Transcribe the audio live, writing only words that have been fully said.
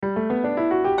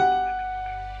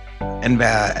And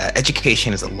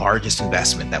education is the largest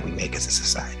investment that we make as a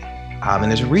society.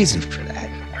 And there's a reason for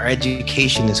that. Our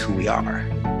education is who we are.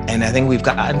 And I think we've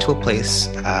gotten to a place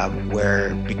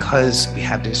where, because we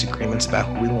have disagreements about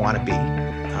who we want to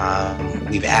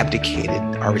be, we've abdicated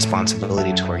our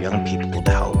responsibility to our young people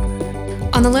to help.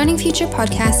 On the Learning Future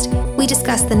podcast, we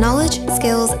discuss the knowledge,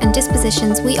 skills, and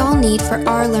dispositions we all need for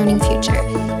our learning future,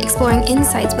 exploring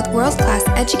insights with world-class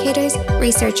educators,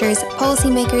 researchers,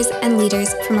 policymakers, and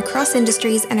leaders from across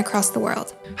industries and across the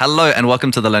world. Hello, and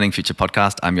welcome to the Learning Future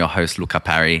podcast. I'm your host, Luca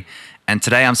Parry, and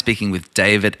today I'm speaking with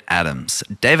David Adams.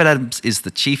 David Adams is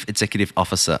the Chief Executive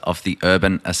Officer of the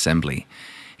Urban Assembly.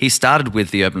 He started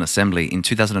with the Urban Assembly in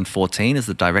 2014 as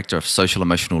the Director of Social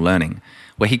Emotional Learning,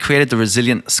 where he created the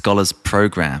Resilient Scholars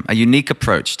Program, a unique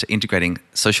approach to integrating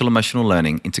social emotional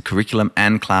learning into curriculum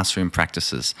and classroom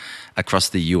practices across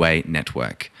the UA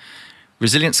network.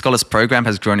 Resilient Scholars Program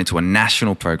has grown into a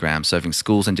national program serving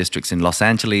schools and districts in Los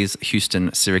Angeles,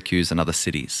 Houston, Syracuse, and other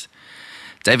cities.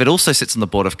 David also sits on the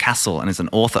board of CASEL and is an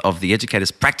author of The Educator's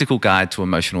Practical Guide to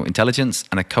Emotional Intelligence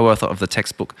and a co-author of the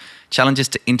textbook Challenges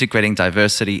to Integrating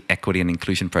Diversity, Equity, and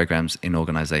Inclusion Programs in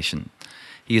Organization.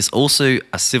 He is also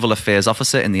a Civil Affairs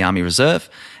Officer in the Army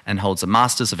Reserve and holds a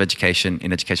Master's of Education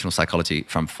in Educational Psychology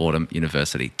from Fordham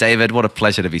University. David, what a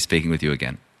pleasure to be speaking with you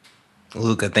again.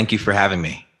 Luca, thank you for having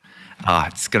me.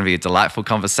 It's going to be a delightful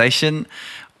conversation.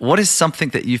 What is something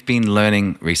that you've been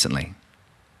learning recently?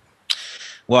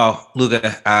 Well,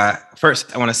 Luca,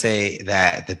 first I want to say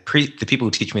that the people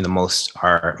who teach me the most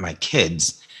are my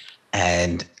kids.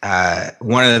 And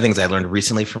one of the things I learned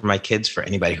recently from my kids, for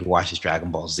anybody who watches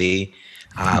Dragon Ball Z,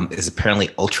 is apparently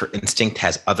Ultra Instinct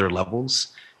has other levels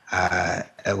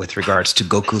with regards to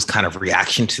Goku's kind of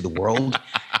reaction to the world.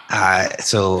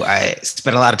 So I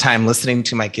spent a lot of time listening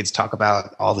to my kids talk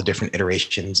about all the different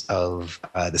iterations of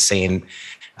the same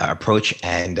approach.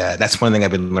 And that's one thing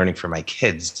I've been learning from my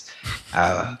kids.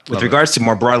 With regards to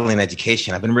more broadly in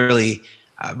education, I've been really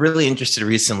interested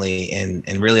recently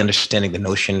in really understanding the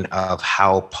notion of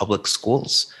how public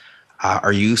schools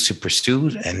are used to pursue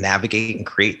and navigate and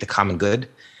create the common good.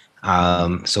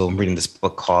 So I'm reading this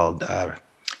book called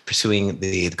Pursuing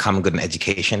the Common Good in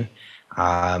Education.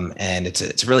 And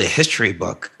it's really a history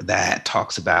book that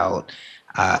talks about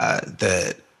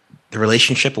the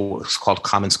relationship of what's called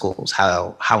common schools,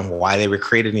 how and why they were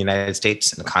created in the United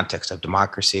States in the context of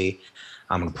democracy,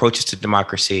 approaches to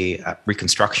democracy,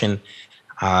 Reconstruction,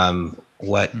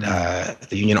 what the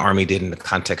Union Army did in the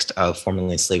context of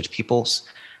formerly enslaved peoples,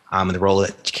 and the role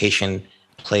that education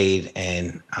played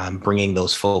in bringing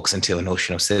those folks into a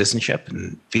notion of citizenship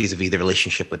and vis-a-vis the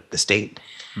relationship with the state,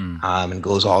 and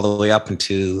goes all the way up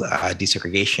into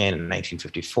desegregation in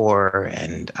 1954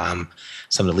 and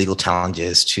some of the legal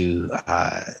challenges to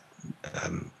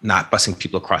not busing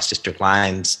people across district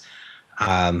lines.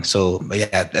 But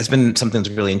yeah, that's been something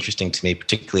that's really interesting to me,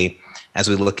 particularly as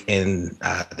we look in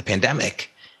the pandemic.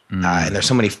 And there's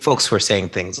so many folks who are saying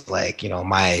things like,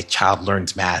 my child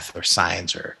learns math or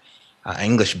science or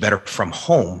English better from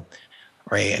home,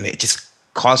 right? And it just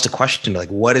caused a question like,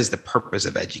 what is the purpose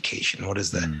of education? What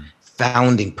is the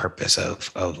founding purpose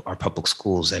of our public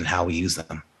schools and how we use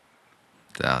them?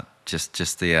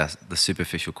 Just the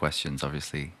superficial questions,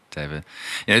 obviously, David.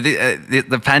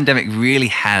 The pandemic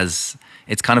really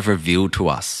it's kind of revealed to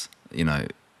us,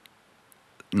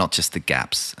 not just the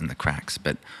gaps and the cracks,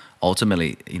 but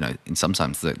ultimately, in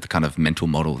sometimes the kind of mental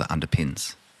model that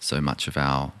underpins so much of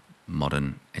our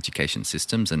modern education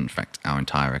systems and, in fact, our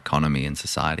entire economy and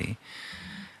society.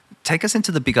 Take us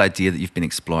into the big idea that you've been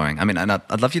exploring. I mean, and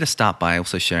I'd love you to start by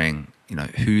also sharing,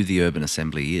 who the Urban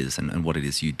Assembly is and what it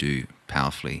is you do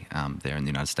powerfully there in the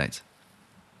United States.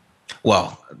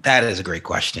 Well, that is a great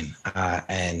question,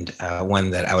 and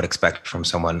one that I would expect from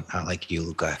someone like you,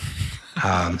 Luca.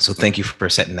 So thank you for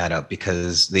setting that up,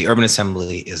 because the Urban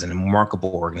Assembly is a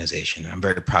remarkable organization. I'm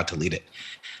very proud to lead it.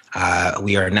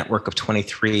 We are a network of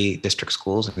 23 district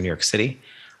schools in New York City,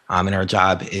 and our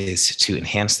job is to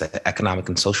enhance the economic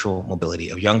and social mobility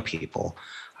of young people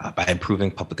by improving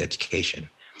public education.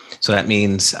 So that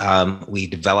means we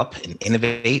develop and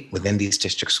innovate within these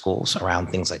district schools around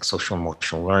things like social and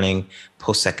emotional learning,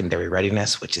 post-secondary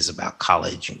readiness, which is about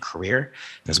college and career.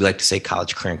 As we like to say,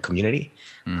 college, career, and community.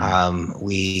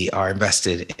 We are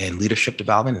invested in leadership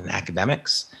development and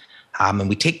academics. And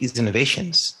we take these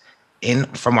innovations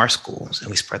from our schools and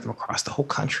we spread them across the whole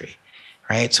country.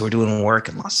 Right. So we're doing work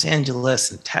in Los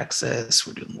Angeles and Texas.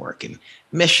 We're doing work in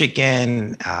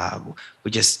Michigan.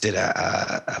 We just did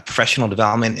a professional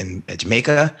development in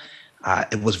Jamaica.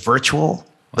 It was virtual.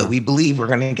 but we believe we're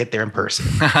going to get there in person.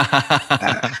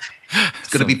 It's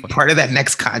going to be part of that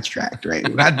next contract, right?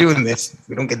 We're not doing this.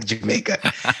 We don't get to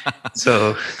Jamaica.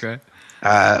 So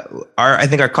I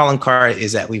think our calling card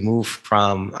is that we move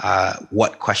from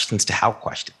what questions to how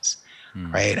questions,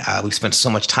 right? We've spent so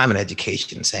much time in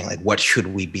education saying, like, what should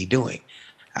we be doing?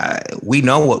 We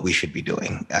know what we should be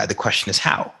doing. The question is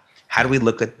how. How do we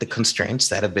look at the constraints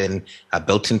that have been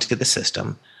built into the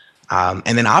system,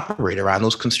 and then operate around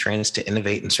those constraints to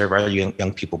innovate and serve our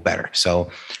young people better?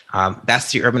 So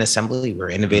that's the Urban Assembly. We're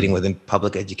innovating within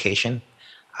public education.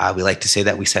 We like to say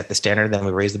that we set the standard, then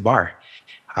we raise the bar.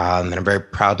 And I'm very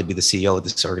proud to be the CEO of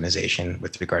this organization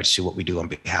with regards to what we do on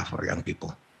behalf of our young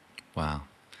people. Wow.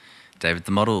 David,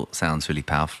 the model sounds really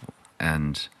powerful.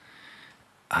 And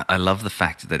I love the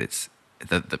fact that it's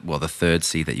the third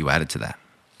C that you added to that,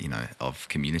 of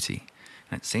community.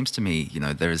 And it seems to me,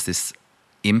 there is this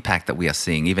impact that we are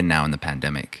seeing even now in the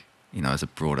pandemic, as a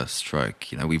broader stroke.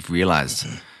 We've realized,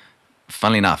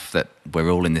 funnily enough, that we're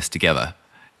all in this together.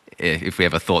 If we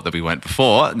ever thought that we weren't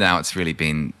before, now it's really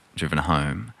been driven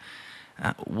home.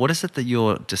 What is it that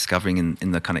you're discovering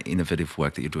in the kind of innovative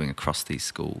work that you're doing across these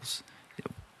schools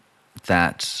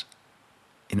that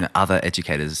other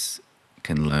educators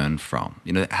can learn from?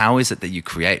 How is it that you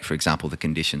create, for example, the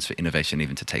conditions for innovation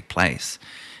even to take place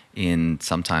in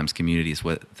sometimes communities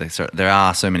where there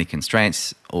are so many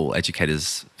constraints? All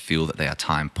educators feel that they are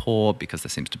time poor because there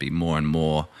seems to be more and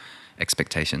more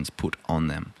expectations put on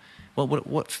them. Well,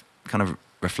 what kind of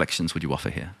reflections would you offer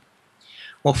here?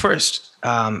 Well, first,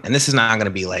 and this is not going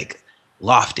to be like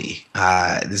lofty.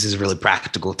 This is really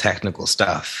practical, technical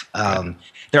stuff.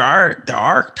 There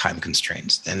are time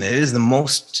constraints, and it is the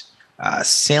most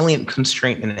salient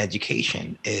constraint in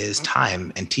education is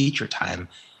time and teacher time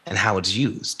and how it's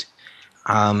used.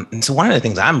 And so one of the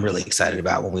things I'm really excited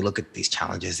about when we look at these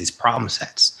challenges, these problem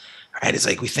sets, right, is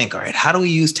like we think, all right, how do we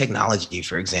use technology,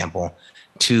 for example,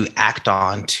 to act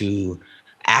on, to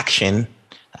action,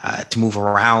 to move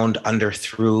around, under,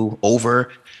 through,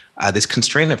 over this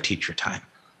constraint of teacher time,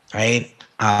 right?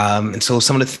 And so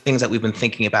some of the things that we've been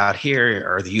thinking about here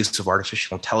are the use of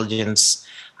artificial intelligence,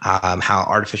 how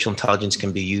artificial intelligence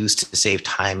can be used to save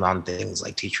time on things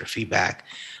like teacher feedback.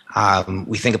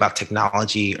 We think about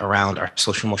technology around our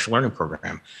social emotional learning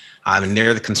program. And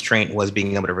there the constraint was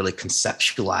being able to really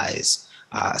conceptualize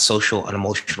social and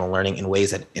emotional learning in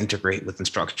ways that integrate with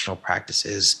instructional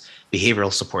practices,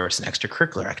 behavioral supports, and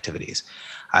extracurricular activities.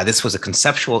 This was a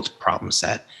conceptual problem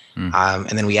set.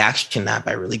 And then we actioned that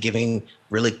by really giving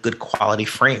really good quality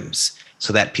frames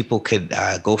so that people could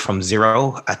go from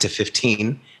 0 to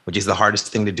 15, which is the hardest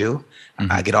thing to do,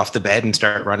 get off the bed and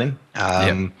start running,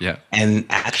 and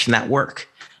action that work.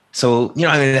 So,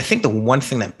 I think the one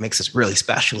thing that makes us really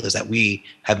special is that we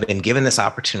have been given this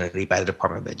opportunity by the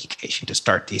Department of Education to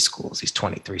start these schools, these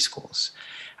 23 schools.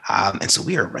 And so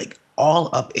we are like all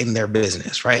up in their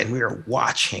business, right? And we are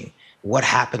watching what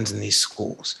happens in these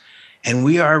schools. And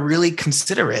we are really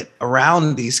considerate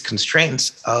around these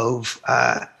constraints of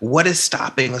what is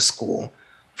stopping a school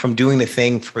from doing the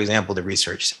thing, for example, the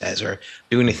research says, or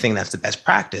doing the thing that's the best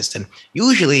practice. And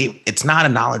usually it's not a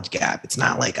knowledge gap. It's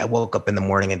not like I woke up in the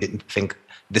morning and didn't think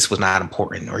this was not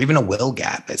important, or even a will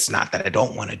gap. It's not that I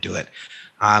don't want to do it.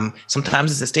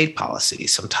 Sometimes it's a state policy.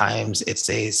 Sometimes it's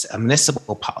a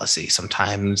municipal policy.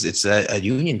 Sometimes it's a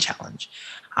union challenge.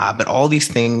 But all these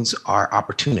things are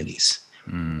opportunities.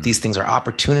 These things are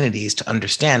opportunities to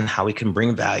understand how we can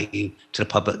bring value to the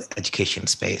public education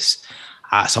space.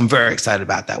 So I'm very excited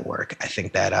about that work. I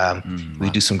think that we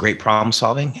do some great problem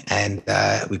solving, and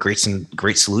we create some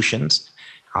great solutions.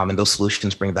 And those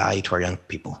solutions bring value to our young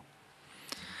people.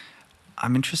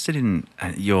 I'm interested in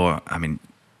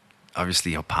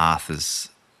obviously your path is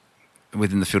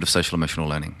within the field of social emotional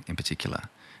learning in particular.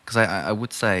 Because I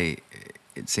would say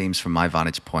it seems from my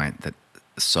vantage point that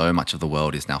so much of the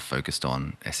world is now focused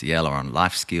on SEL or on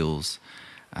life skills.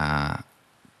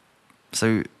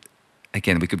 So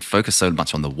again, we could focus so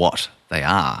much on the what they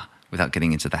are without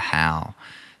getting into the how.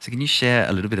 So can you share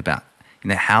a little bit about,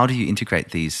 how do you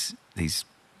integrate these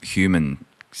human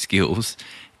skills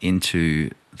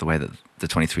into the way that the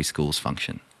 23 schools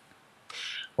function?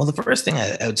 Well, the first thing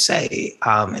I would say,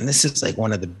 and this is like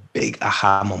one of the big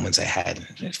aha moments I had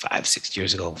 5-6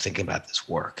 years ago thinking about this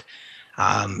work,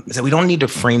 is that we don't need to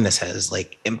frame this as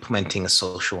like implementing a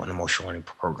social and emotional learning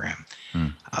program.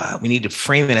 We need to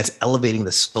frame it as elevating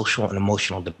the social and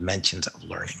emotional dimensions of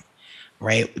learning,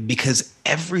 right? Because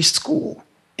every school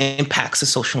impacts the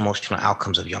social and emotional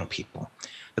outcomes of young people.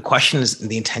 The question is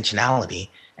the intentionality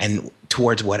and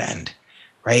towards what end,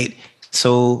 right?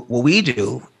 So what we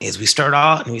do is we start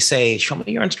out and we say, show me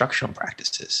your instructional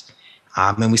practices.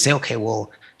 And we say, okay,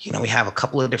 well, we have a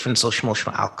couple of different social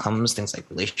emotional outcomes, things like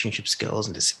relationship skills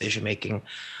and decision making.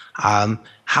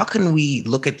 How can we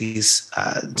look at these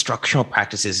instructional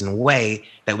practices in a way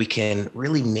that we can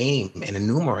really name and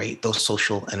enumerate those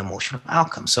social and emotional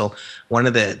outcomes? So one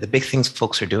of the big things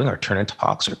folks are doing are turn and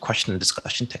talks or question and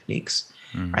discussion techniques,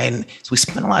 right? And so we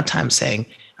spend a lot of time saying,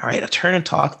 all right, a turn and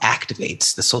talk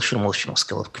activates the social emotional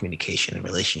skill of communication and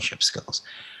relationship skills.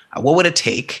 What would it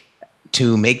take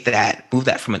to move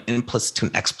that from an implicit to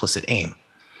an explicit aim?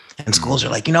 And schools are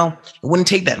like, it wouldn't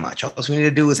take that much. All we need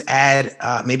to do is add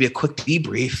maybe a quick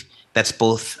debrief that's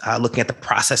both looking at the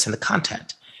process and the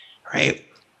content, right?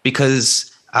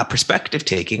 Because perspective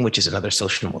taking, which is another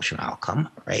social emotional outcome,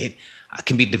 right,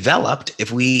 can be developed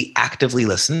if we actively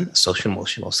listen, social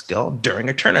emotional skill, during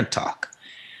a turn and talk.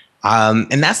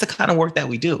 And that's the kind of work that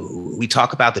we do. We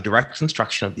talk about the direct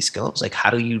construction of these skills, like how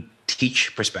do you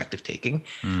teach perspective taking?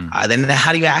 Then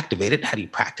how do you activate it? How do you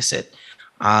practice it?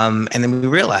 And then we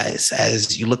realize,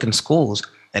 as you look in schools,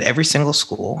 that every single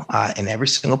school in every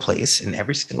single place in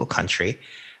every single country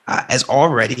is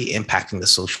already impacting the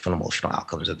social and emotional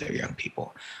outcomes of their young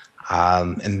people.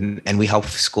 And we help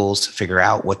schools figure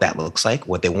out what that looks like,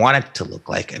 what they want it to look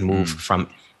like, and move from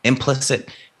implicit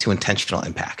to intentional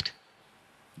impact.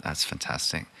 That's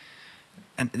fantastic.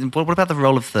 And what about the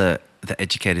role of the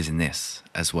educators in this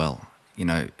as well?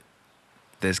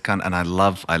 There's and I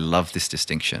love this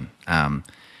distinction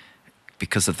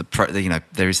because of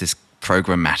there is this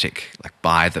programmatic, like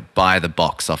buy the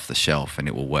box off the shelf and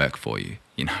it will work for you,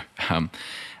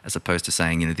 as opposed to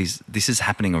saying, this is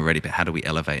happening already, but how do we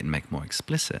elevate and make more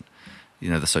explicit,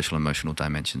 the social emotional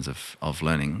dimensions of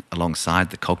learning alongside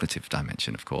the cognitive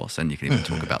dimension, of course. And you can even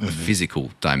talk about the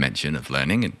physical dimension of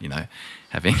learning and,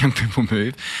 having young people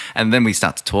move. And then we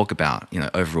start to talk about,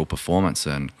 overall performance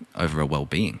and overall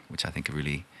well-being, which I think are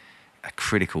really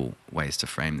critical ways to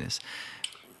frame this.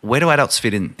 Where do adults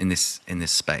fit in this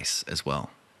space as well?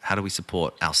 How do we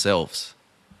support ourselves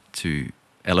to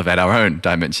elevate our own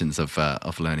dimensions of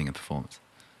learning and performance?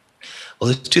 Well,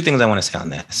 there's two things I want to say on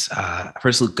this.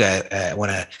 First, Luke, I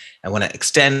want to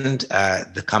extend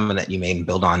the comment that you made and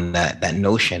build on that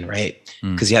notion, right?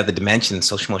 Because you have the dimensions,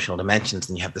 social emotional dimensions,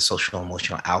 and you have the social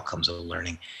emotional outcomes of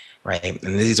learning, right?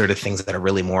 And these are the things that are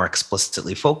really more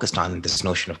explicitly focused on this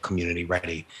notion of community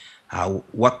ready.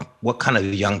 What kind of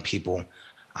young people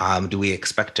do we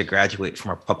expect to graduate from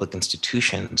our public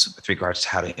institutions with regards to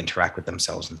how to interact with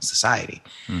themselves in society?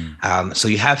 So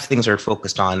you have things that are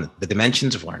focused on the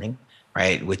dimensions of learning,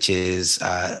 right? Which is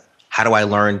how do I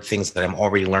learn things that I'm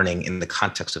already learning in the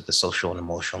context of the social and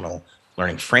emotional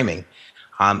learning framing?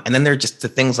 And then there are just the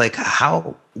things like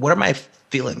what are my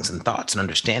feelings and thoughts and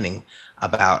understanding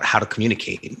about how to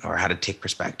communicate or how to take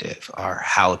perspective or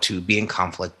how to be in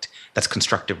conflict that's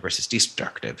constructive versus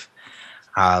destructive.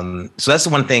 So that's the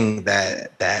one thing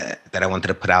that I wanted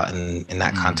to put out in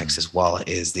that context as well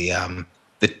is the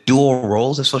dual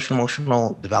roles of social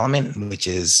emotional development, which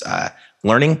is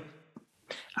learning,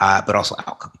 but also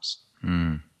outcomes.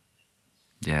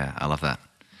 Yeah, I love that.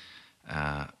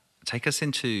 Take us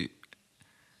into,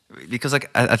 because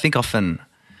I think often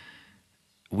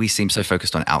we seem so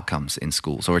focused on outcomes in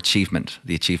schools or achievement.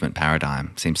 The achievement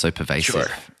paradigm seems so pervasive. Sure.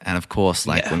 And of course,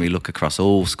 when we look across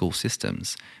all school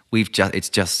systems, it's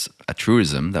just a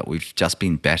truism that we've just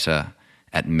been better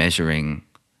at measuring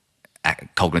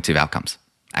cognitive outcomes,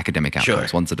 academic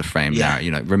outcomes, ones that are framed now,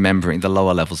 remembering the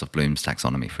lower levels of Bloom's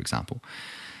taxonomy, for example.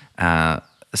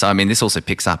 So, I mean, this also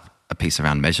picks up a piece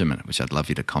around measurement, which I'd love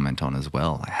you to comment on as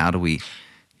well. Like how do we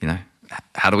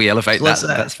elevate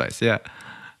that space? Yeah.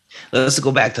 Let's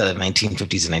go back to the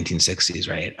 1950s and 1960s,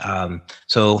 right?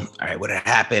 All right, what had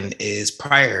happened is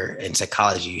prior in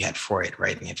psychology, you had Freud,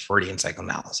 right? And you had Freudian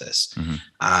psychoanalysis.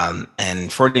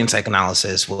 And Freudian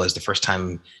psychoanalysis was the first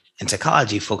time in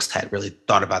psychology folks had really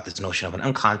thought about this notion of an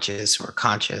unconscious or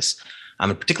conscious.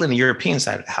 And particularly in the European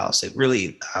side of the house, it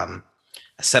really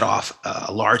set off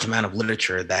a large amount of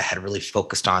literature that had really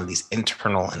focused on these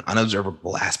internal and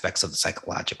unobservable aspects of the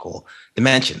psychological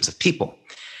dimensions of people.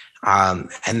 And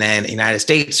then in the United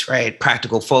States, right,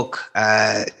 practical folk,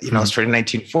 starting in the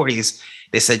 1940s,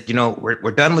 they said,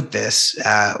 we're done with this.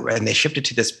 And they shifted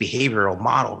to this behavioral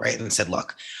model, right? And said,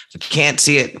 look, if we can't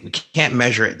see it, we can't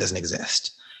measure it, it doesn't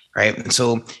exist, right? And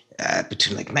so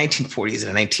between 1940s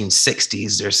and the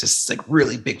 1960s, there's this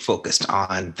really big focus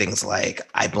on things like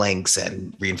eye blinks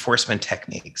and reinforcement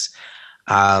techniques.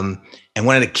 And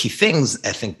one of the key things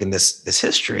I think in this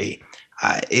history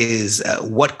is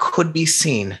what could be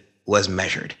seen was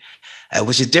measured,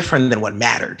 which is different than what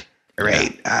mattered,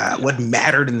 right? What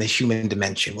mattered in the human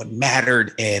dimension, what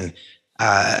mattered in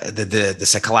the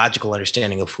psychological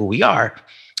understanding of who we are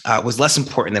was less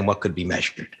important than what could be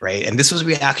measured, right? And this was a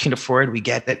reaction to Freud. We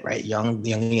get it, right?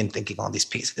 Jungian thinking, all these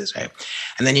pieces, right?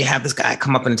 And then you have this guy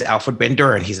come up into Alfred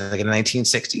Bandura, and he's like in the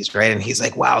 1960s, right? And he's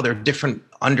like, wow, there are different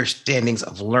understandings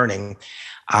of learning.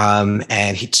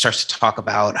 And he starts to talk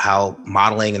about how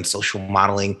modeling and social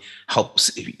modeling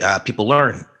helps people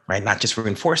learn, right? Not just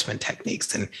reinforcement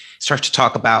techniques. And starts to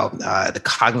talk about the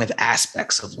cognitive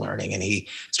aspects of learning. And he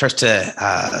starts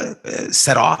to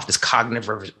set off this cognitive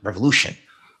revolution,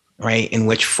 right? In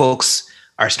which folks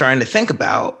are starting to think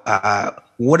about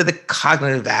what are the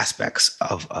cognitive aspects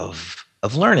of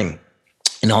learning,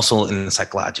 and also in the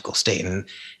psychological state.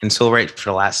 And so right for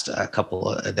the last couple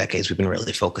of decades, we've been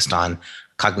really focused on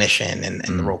cognition and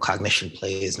the role cognition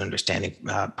plays in understanding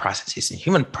processes and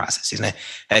human processes. And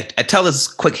I tell this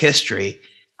quick history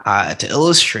to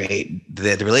illustrate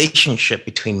the relationship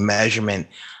between measurement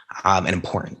and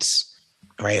importance.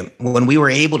 Right. When we were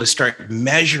able to start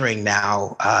measuring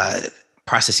now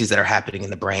processes that are happening in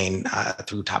the brain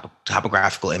through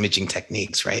topographical imaging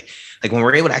techniques, right? Like when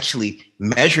we're able to actually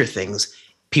measure things,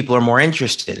 people are more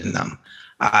interested in them.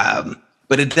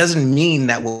 But it doesn't mean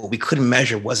that what we couldn't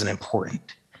measure wasn't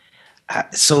important.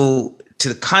 So to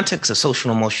the context of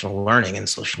social emotional learning and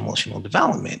social emotional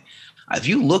development, if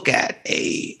you look at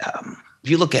a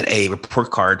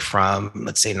report card from,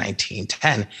 let's say,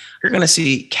 1910, you're going to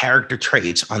see character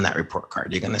traits on that report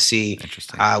card. You're going to see,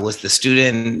 was the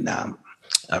student,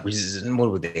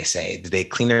 what would they say? Did they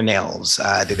clean their nails?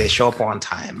 Did they show up on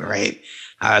time, right?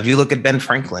 If you look at Ben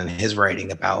Franklin, his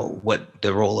writing about what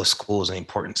the role of schools and the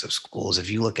importance of schools, if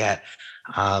you look at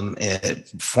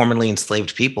formerly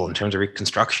enslaved people in terms of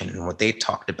Reconstruction and what they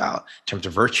talked about in terms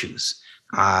of virtues,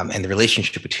 and the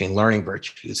relationship between learning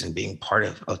virtues and being part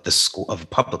of the school, of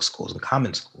public schools and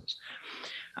common schools.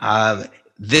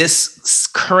 This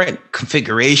current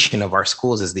configuration of our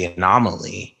schools is the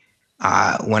anomaly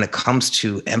when it comes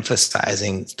to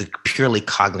emphasizing the purely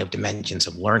cognitive dimensions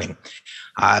of learning,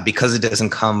 because it doesn't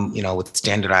come, with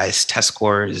standardized test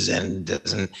scores and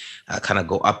doesn't kind of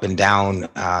go up and down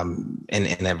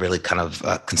in a really kind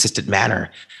of consistent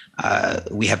manner.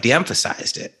 We have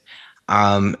de-emphasized it.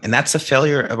 And that's a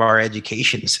failure of our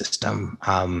education system,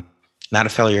 not a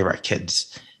failure of our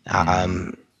kids.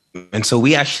 And so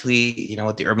we actually,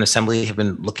 at the Urban Assembly have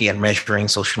been looking at measuring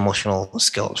social emotional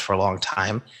skills for a long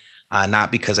time,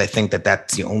 not because I think that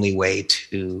that's the only way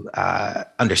to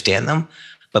understand them,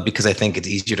 but because I think it's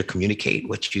easier to communicate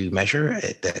what you measure,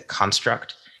 the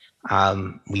construct.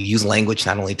 We use language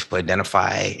not only to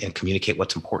identify and communicate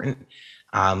what's important,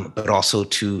 but also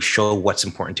to show what's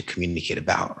important to communicate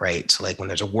about, right? So like when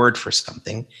there's a word for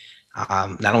something,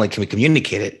 not only can we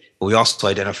communicate it, but we also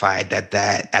identify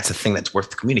that's a thing that's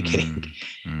worth communicating.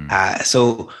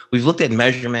 So we've looked at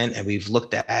measurement, and we've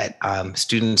looked at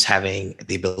students having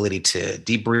the ability to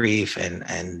debrief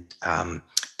and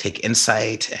take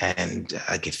insight and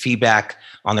give feedback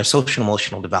on their social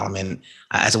emotional development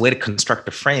as a way to construct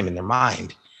a frame in their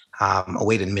mind. A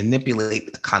way to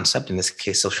manipulate the concept, in this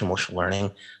case, social emotional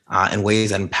learning, in ways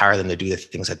that empower them to do the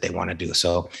things that they want to do.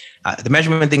 So the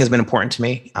measurement thing has been important to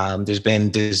me.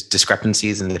 There's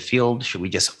discrepancies in the field. Should we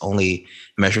just only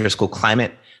measure school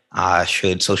climate?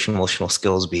 Should social emotional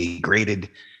skills be graded?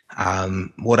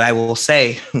 What I will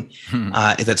say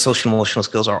is that social emotional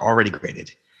skills are already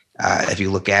graded. If you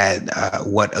look at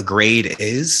what a grade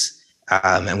is,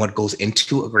 and what goes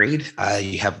into a grade,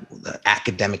 you have the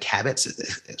academic habits,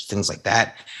 things like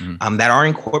that, that are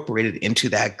incorporated into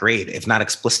that grade, if not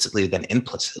explicitly, then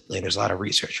implicitly. There's a lot of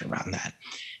research around that.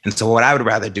 And so what I would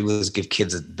rather do is give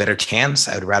kids a better chance.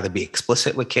 I would rather be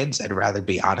explicit with kids. I'd rather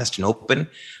be honest and open,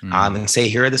 and say,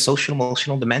 here are the social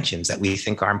emotional dimensions that we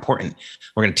think are important.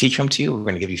 We're going to teach them to you. We're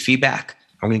going to give you feedback.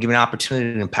 We're going to give you an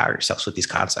opportunity to empower yourselves with these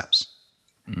concepts.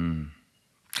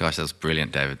 Gosh, that's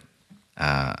brilliant, David.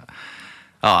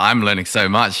 I'm learning so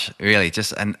much, really.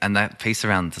 Just and that piece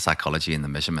around the psychology and the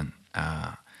measurement,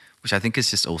 which I think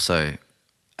is just also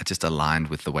just aligned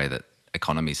with the way that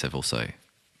economies have also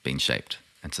been shaped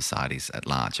and societies at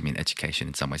large. I mean, education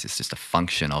in some ways is just a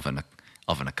function of an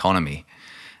economy,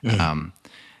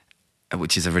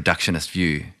 which is a reductionist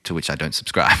view to which I don't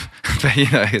subscribe. But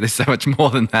there's so much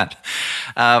more than that.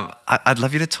 I'd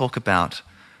love you to talk about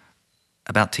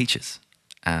teachers.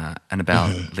 And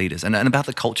about leaders and about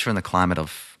the culture and the climate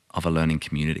of a learning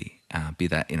community, be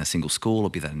that in a single school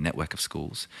or be that a network of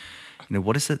schools.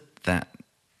 What is it that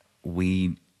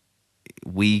we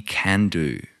can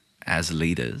do as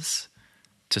leaders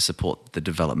to support the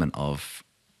development of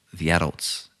the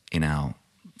adults in our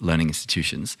learning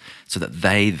institutions so that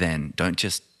they then don't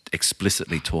just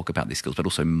explicitly talk about these skills, but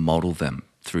also model them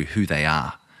through who they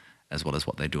are, as well as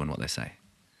what they do and what they say?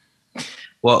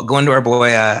 Well, going to our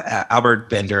boy Albert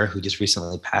Bender, who just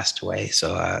recently passed away,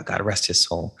 so God rest his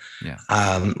soul. Yeah.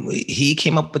 He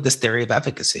came up with this theory of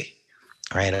efficacy,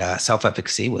 right?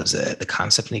 Self-efficacy was the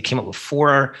concept, and he came up with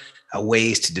 4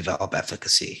 ways to develop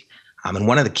efficacy. And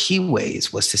one of the key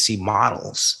ways was to see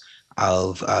models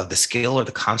of the skill or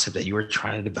the concept that you were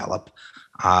trying to develop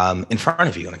in front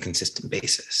of you on a consistent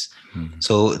basis.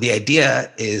 So the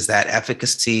idea is that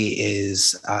efficacy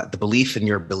is the belief in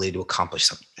your ability to accomplish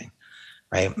something,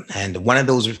 right? And one of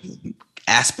those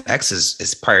aspects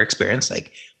is prior experience.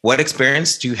 Like, what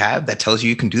experience do you have that tells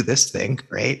you can do this thing,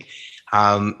 right?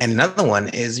 And another one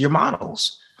is your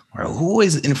models, or who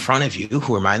is in front of you,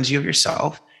 who reminds you of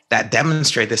yourself, that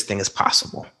demonstrate this thing is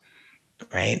possible,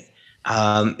 right?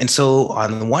 And so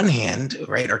on the one hand,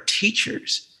 right, our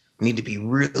teachers need to be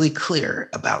really clear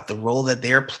about the role that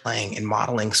they're playing in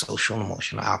modeling social and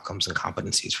emotional outcomes and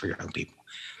competencies for young people.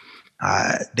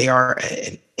 They are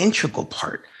an integral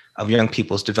part of young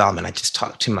people's development. I just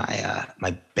talked to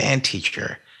my band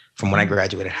teacher from when I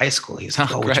graduated high school. He's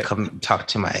like, would you come talk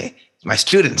to my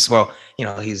students? Well,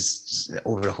 he's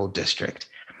over the whole district.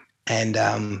 And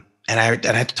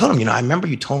I told him, I remember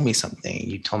you told me something.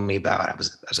 You told me about I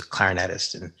was a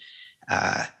clarinetist, and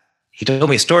he told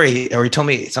me a story, or he told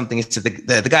me something. He said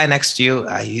the guy next to you,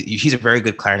 he's a very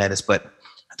good clarinetist, but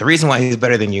the reason why he's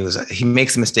better than you is he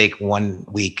makes a mistake 1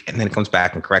 week and then comes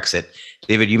back and corrects it.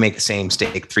 David, you make the same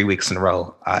mistake 3 weeks in a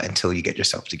row until you get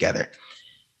yourself together.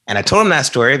 And I told him that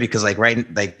story because I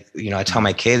tell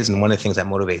my kids, and one of the things that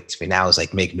motivates me now is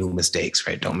make new mistakes,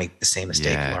 right? Don't make the same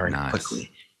mistake, learn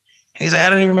quickly. And he's like, I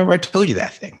don't even remember I told you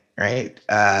that thing, right?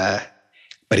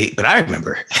 But I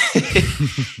remember.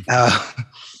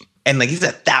 And he's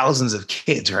got thousands of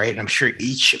kids, right? And I'm sure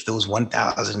each of those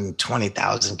 1,000,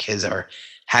 20,000 kids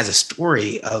has a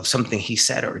story of something he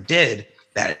said or did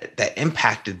that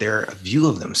impacted their view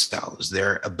of themselves,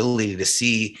 their ability to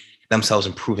see themselves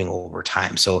improving over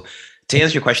time. So to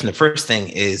answer your question, the first thing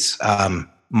is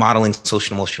modeling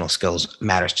social emotional skills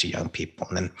matters to young people.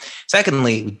 And then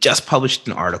secondly, we just published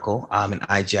an article in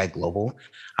IGI Global.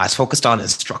 It's focused on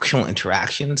instructional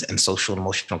interactions and social and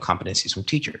emotional competencies from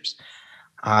teachers.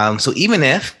 So even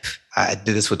if I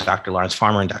did this with Dr. Lawrence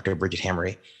Farmer and Dr. Bridget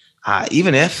Hammery,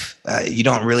 even if you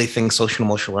don't really think social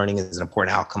emotional learning is an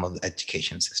important outcome of the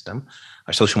education system,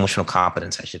 or social emotional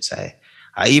competence, I should say,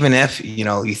 even if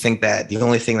you think that the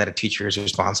only thing that a teacher is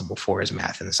responsible for is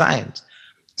math and science,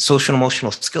 social and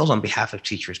emotional skills on behalf of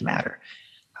teachers matter.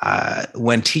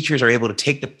 When teachers are able to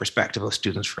take the perspective of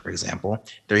students, for example,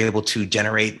 they're able to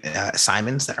generate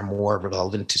assignments that are more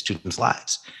relevant to students'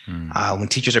 lives. When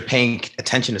teachers are paying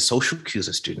attention to social cues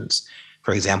of students,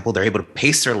 for example, they're able to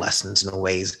pace their lessons in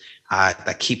ways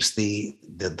that keeps the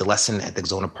lesson at the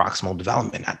zone of proximal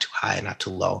development, not too high, not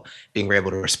too low, being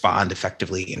able to respond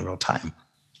effectively in real time.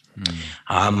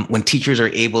 When teachers are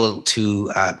able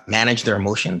to manage their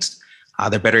emotions,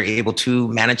 they're better able to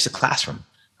manage the classroom,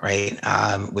 right?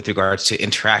 With regards to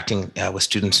interacting with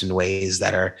students in ways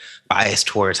that are biased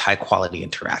towards high quality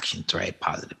interactions, right?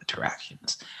 Positive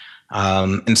interactions.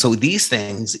 And so these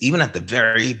things, even at the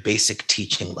very basic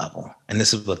teaching level, and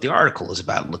this is what the article is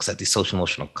about, looks at these social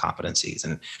emotional competencies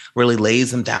and really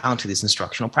lays them down to these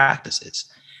instructional practices.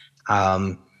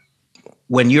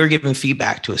 When you're giving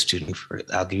feedback to a student,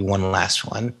 I'll give you one last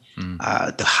one.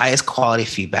 The highest quality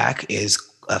feedback is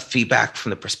feedback from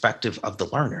the perspective of the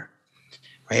learner,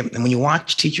 right? And when you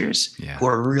watch teachers who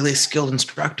are really skilled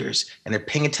instructors and they're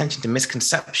paying attention to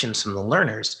misconceptions from the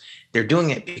learners, they're doing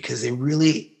it because they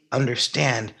really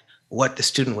understand what the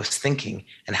student was thinking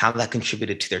and how that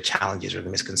contributed to their challenges or the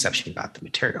misconception about the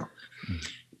material.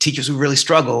 Teachers who really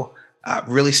struggle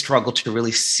to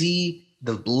really see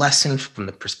the lesson from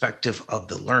the perspective of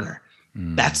the learner.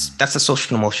 That's a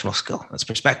social and emotional skill. That's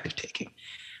perspective taking.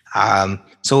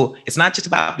 So it's not just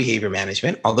about behavior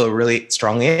management, although it really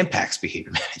strongly impacts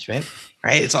behavior management,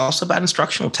 right? It's also about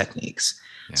instructional techniques.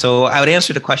 So I would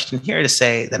answer the question here to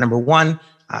say that number one,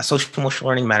 social emotional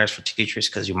learning matters for teachers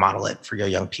because you model it for your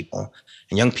young people,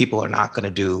 and young people are not going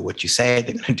to do what you say;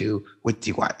 they're going to do what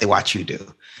they watch you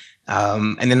do.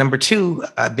 And then number two,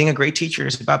 being a great teacher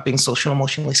is about being social and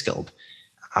emotionally skilled.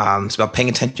 It's about paying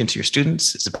attention to your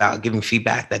students. It's about giving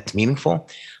feedback that's meaningful.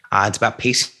 It's about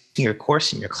pacing your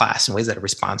course and your class in ways that are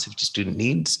responsive to student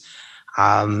needs.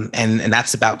 And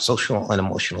that's about social and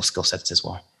emotional skill sets as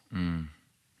well.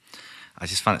 I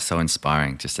just find it so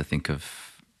inspiring just to think of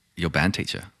your band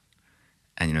teacher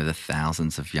and, the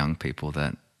thousands of young people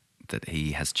that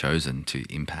he has chosen to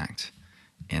impact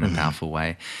in a powerful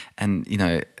way. And,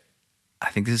 I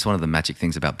think this is one of the magic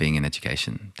things about being in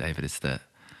education, David, is that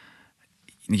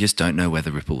you just don't know where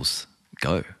the ripples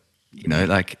go.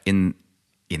 Like in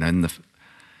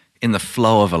the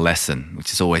flow of a lesson,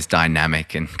 which is always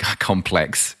dynamic and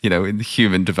complex, in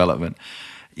human development,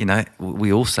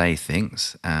 we all say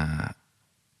things, and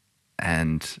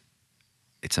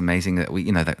it's amazing that we,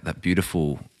 that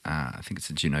beautiful, I think it's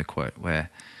a Juno quote where,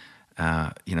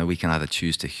 we can either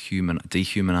choose to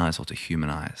dehumanize or to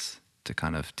humanize, to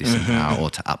kind of disempower or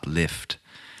to uplift.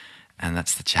 And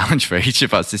that's the challenge for each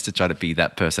of us, is to try to be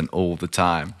that person all the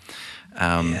time.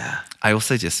 I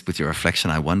also just, with your reflection,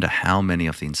 I wonder how many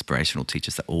of the inspirational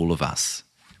teachers that all of us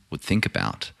would think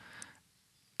about,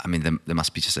 I mean, there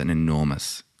must be just an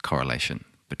enormous correlation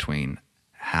between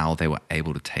how they were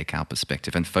able to take our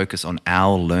perspective and focus on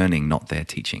our learning, not their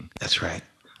teaching. That's right.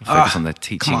 Focus on their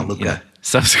teaching. Come on, Luca.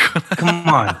 Subsequently. Come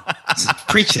on.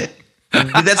 Preach it.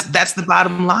 That's the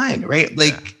bottom line, right?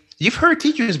 Like, you've heard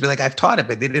teachers be like, I've taught it,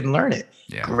 but they didn't learn it.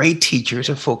 Yeah. Great teachers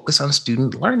are focused on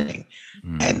student learning.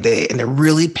 And they're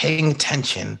really paying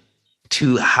attention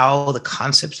to how the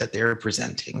concepts that they're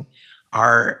presenting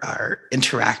are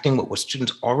interacting with what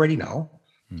students already know,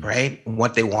 right?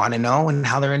 What they want to know, and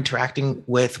how they're interacting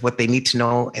with what they need to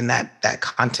know in that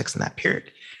context, in that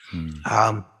period.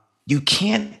 You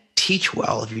can't teach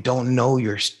well if you don't know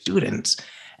your students.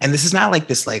 And this is not like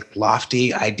this like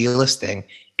lofty idealist thing.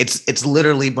 It's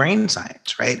literally brain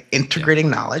science, right?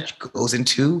 Integrating knowledge goes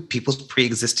into people's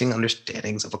pre-existing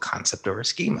understandings of a concept or a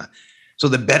schema. So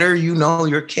the better you know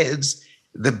your kids,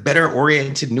 the better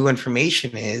oriented new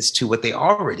information is to what they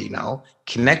already know,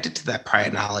 connected to that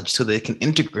prior knowledge so they can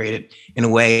integrate it in a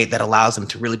way that allows them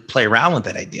to really play around with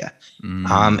that idea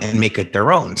and make it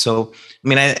their own. So, I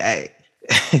mean, I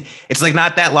it's like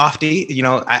not that lofty.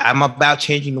 I'm about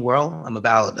changing the world. I'm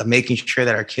about making sure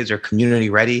that our kids are community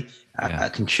ready,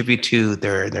 contribute to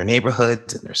their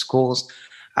neighborhoods and their schools.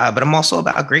 But I'm also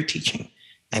about great teaching.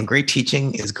 And great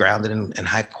teaching is grounded in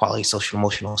high quality social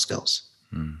emotional skills.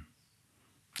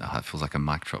 Oh, it feels like a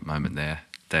mic drop moment there,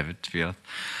 David, to be honest.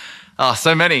 Oh,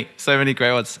 so many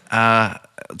great ones.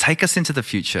 Take us into the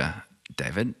future,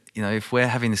 David. If we're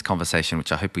having this conversation,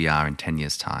 which I hope we are in 10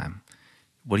 years' time,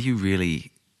 what do you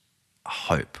really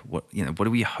hope? What do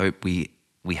we hope we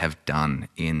have done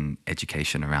in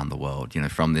education around the world?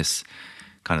 From this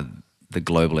kind of the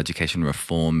global education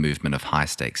reform movement of high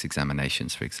stakes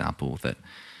examinations, for example, that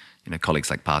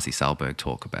colleagues like Pasi Sahlberg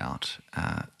talk about.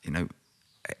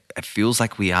 It feels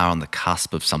like we are on the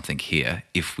cusp of something here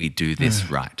if we do this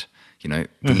right.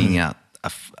 Bringing out a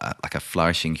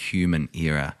flourishing human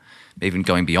era, even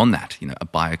going beyond that. A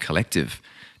biocollective.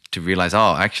 To realize,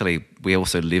 actually, we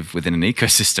also live within an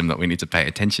ecosystem that we need to pay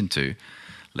attention to,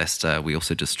 lest we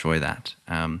also destroy that.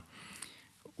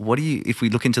 If we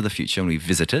look into the future and we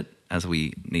visit it, as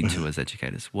we need to as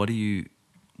educators, what do you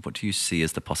see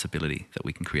as the possibility that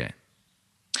we can create?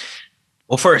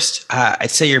 Well, first, I'd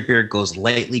say your beard goes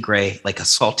lightly gray, like a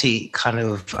salty kind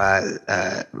of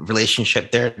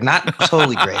relationship there. Not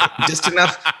totally gray, just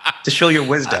enough to show your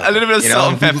wisdom. A little bit of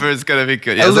salt and pepper is going to be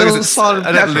good. Yeah, a little salt and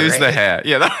pepper. I don't lose the hair.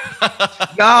 Yeah.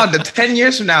 No, 10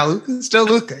 years from now, Luca's still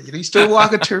Luca. You still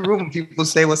walk into a room and people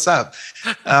say, what's up?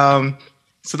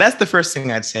 So that's the first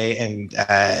thing I'd say. And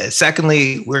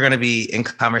secondly, we're going to be in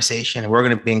conversation and we're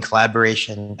going to be in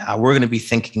collaboration. We're going to be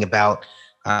thinking about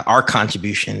our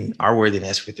contribution, our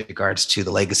worthiness with regards to the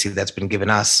legacy that's been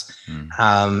given us,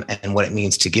 and what it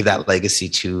means to give that legacy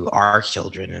to our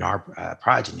children and our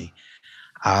progeny.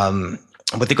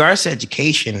 With regards to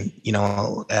education,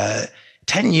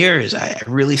 10 years, I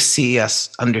really see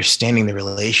us understanding the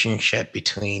relationship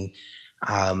between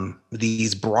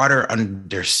these broader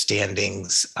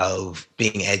understandings of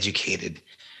being educated,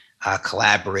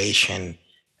 collaboration,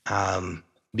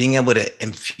 being able to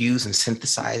infuse and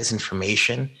synthesize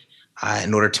information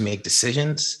in order to make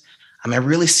decisions. I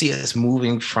really see us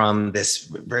moving from this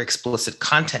very explicit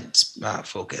content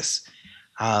focus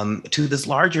to this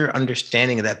larger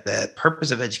understanding that the purpose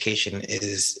of education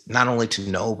is not only to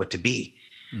know, but to be.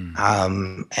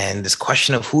 And this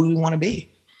question of who do we want to be,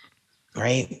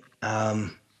 right?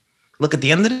 Look, at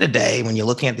the end of the day, when you're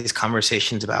looking at these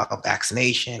conversations about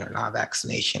vaccination or not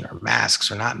vaccination or masks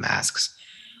or not masks,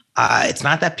 it's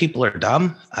not that people are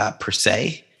dumb per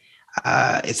se.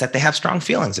 It's that they have strong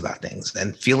feelings about things,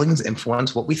 and feelings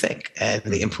influence what we think, and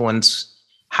they influence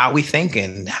how we think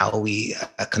and how we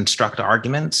construct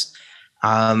arguments.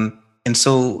 And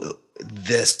so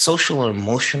the social and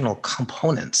emotional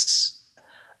components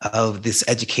of this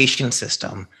education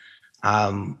system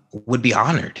would be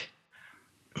honored,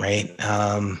 right?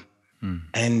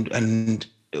 And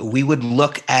we would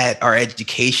look at our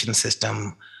education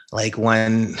system like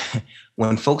when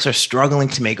when folks are struggling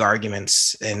to make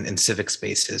arguments in civic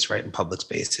spaces, right, in public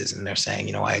spaces, and they're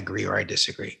saying, I agree or I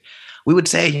disagree, we would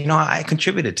say, I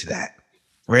contributed to that.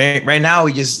 Right now,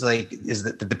 we just like, is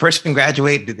that the person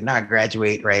graduate? Did they not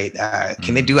graduate? Right?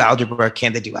 Can they do algebra?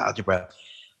 Can't they do algebra?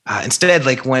 Instead,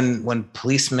 like when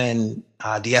policemen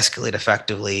de-escalate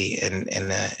effectively in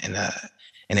an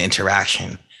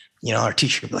interaction, our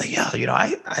teacher would be like, yeah,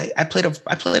 I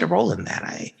played a role in that.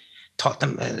 I taught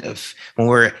them when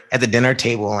we're at the dinner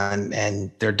table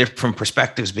and there are different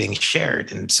perspectives being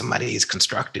shared, and somebody is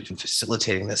constructive in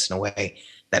facilitating this in a way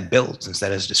that builds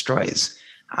instead of destroys.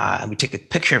 And we take a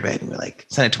picture of it and we like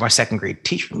send it to our second grade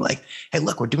teacher. And we're like, hey,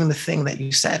 look, we're doing the thing that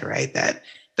you said, right? That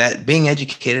being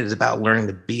educated is about learning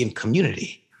to be in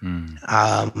community.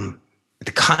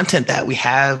 The content that we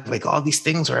have, like all these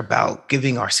things are about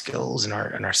giving our skills and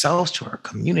ourselves to our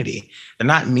community. They're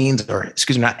not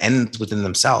not ends within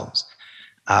themselves.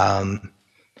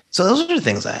 So those are the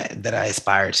things that I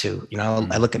aspire to.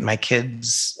 I look at my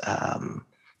kids, I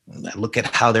look at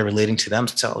how they're relating to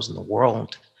themselves in the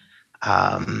world.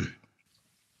 I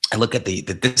look at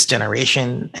this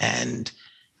generation, and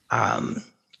I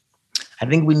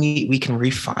think we can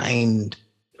refine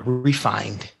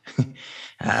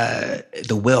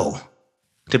the will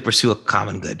to pursue a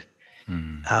common good.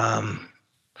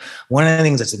 One of the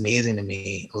things that's amazing to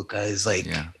me, Luca, is like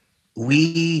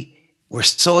we're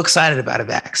so excited about a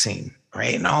vaccine,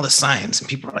 right? And all the science, and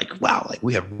people are like, wow, like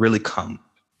we have really come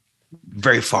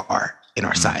very far in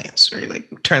our science, right?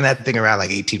 Like turn that thing around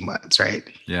like 18 months, right?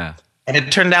 Yeah. And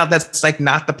it turned out that's like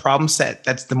not the problem set.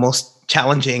 That's the most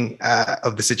challenging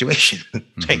of the situation.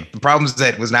 Right? The problem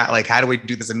set was not like, how do we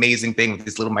do this amazing thing with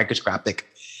these little microscopic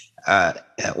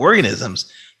organisms?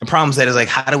 The problem set is like,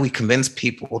 how do we convince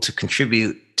people to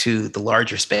contribute to the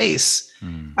larger space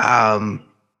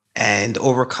and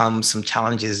overcome some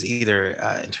challenges, either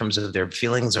in terms of their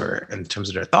feelings or in terms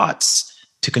of their thoughts,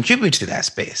 to contribute to that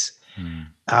space.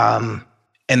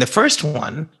 And the first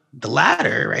one, the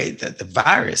latter, right, the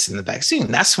virus and the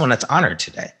vaccine, that's the one that's honored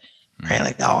today, right?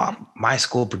 Like, my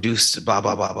school produced blah,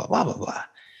 blah, blah, blah, blah, blah, blah.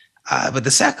 But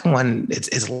the second one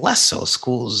is less so.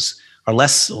 Schools are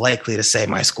less likely to say,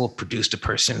 my school produced a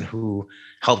person who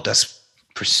helped us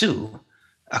pursue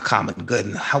a common good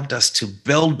and helped us to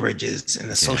build bridges in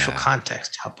the social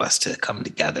context, help us to come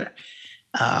together.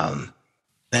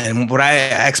 And what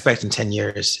I expect in 10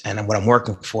 years and what I'm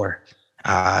working for,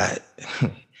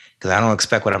 because I don't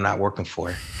expect what I'm not working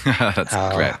for. That's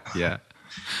great. Yeah.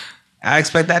 I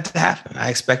expect that to happen. I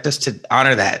expect us to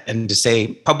honor that and to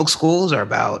say public schools are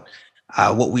about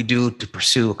what we do to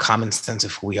pursue a common sense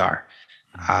of who we are.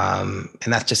 And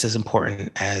that's just as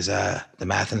important as the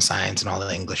math and science and all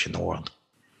the English in the world.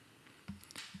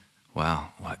 Wow.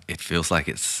 It feels like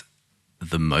it's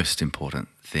the most important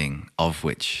thing, of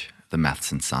which the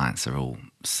maths and science are all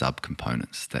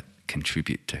subcomponents that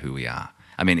contribute to who we are.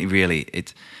 I mean,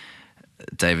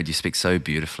 David, you speak so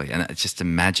beautifully. And just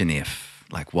imagine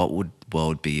what would the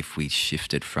world be if we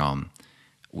shifted from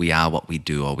we are what we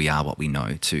do or we are what we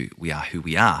know to we are who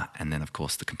we are. And then, of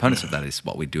course, the components of that is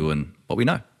what we do and what we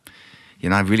know.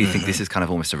 I really think this is kind of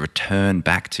almost a return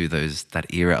back to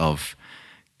that era of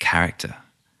character,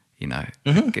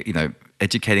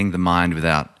 educating the mind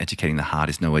without educating the heart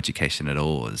is no education at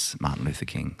all, as Martin Luther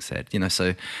King said.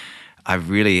 So I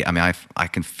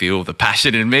can feel the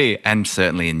passion in me and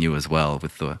certainly in you as well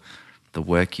with the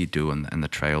work you do and the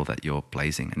trail that you're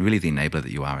blazing and really the enabler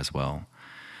that you are as well.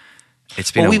 It's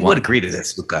been we would agree to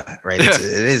this, Luca, right? It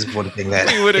is one thing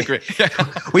that we would agree.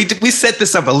 we set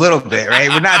this up a little bit, right?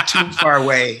 We're not too far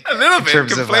away in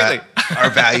terms of our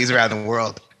values around the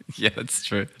world. Yeah, that's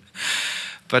true.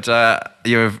 But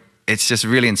it's just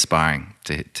really inspiring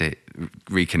to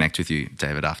reconnect with you,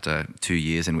 David, after 2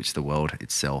 years in which the world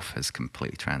itself has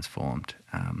completely transformed.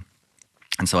 And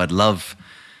so I'd love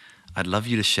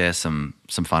you to share some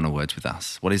final words with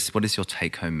us. What is your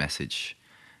take-home message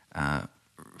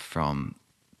from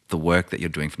the work that you're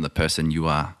doing, from the person you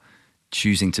are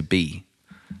choosing to be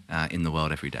in the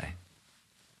world every day?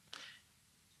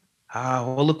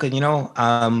 Well, look, I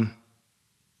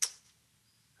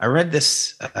read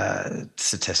this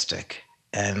statistic,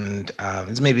 and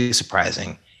it's maybe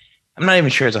surprising. I'm not even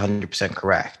sure it's 100%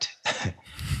 correct.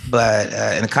 But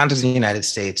in the context of the United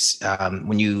States,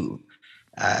 when you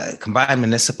combine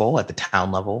municipal at the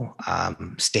town level,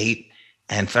 state,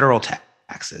 and federal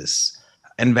taxes,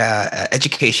 and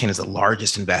education is the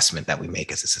largest investment that we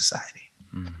make as a society.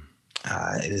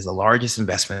 It is the largest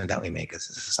investment that we make as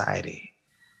a society.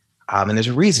 And there's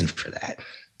a reason for that.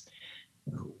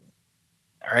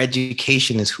 Our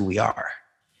education is who we are,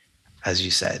 as you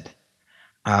said.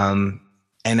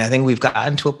 And I think we've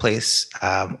gotten to a place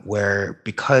where,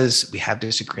 because we have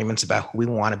disagreements about who we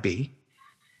want to be,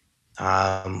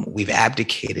 we've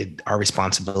abdicated our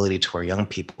responsibility to our young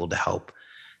people to help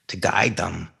to guide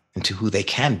them into who they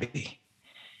can be.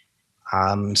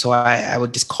 So I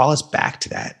would just call us back to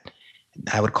that.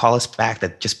 I would call us back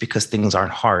that just because things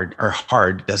aren't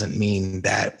hard doesn't mean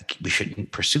that we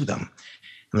shouldn't pursue them.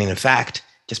 I mean, in fact,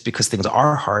 just because things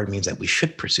are hard means that we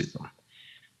should pursue them.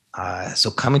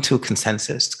 So coming to a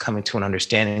consensus, coming to an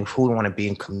understanding of who we want to be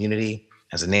in community,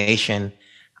 as a nation,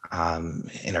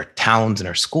 in our towns, in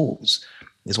our schools,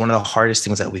 is one of the hardest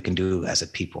things that we can do as a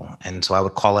people. And so I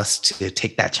would call us to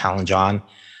take that challenge on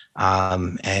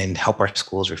and help our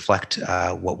schools reflect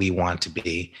what we want to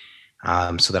be,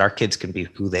 so that our kids can be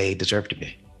who they deserve to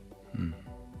be.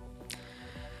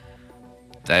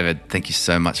 David, thank you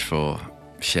so much for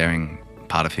sharing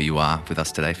part of who you are with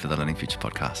us today for the Learning Future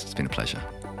podcast. It's been a pleasure.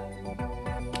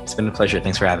 It's been a pleasure.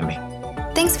 Thanks for having me.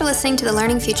 Thanks for listening to the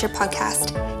Learning Future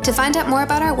podcast. To find out more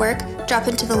about our work, drop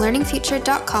into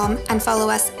thelearningfuture.com and follow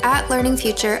us at Learning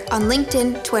Future on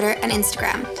LinkedIn, Twitter, and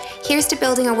Instagram. Here's to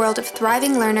building a world of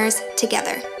thriving learners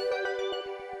together.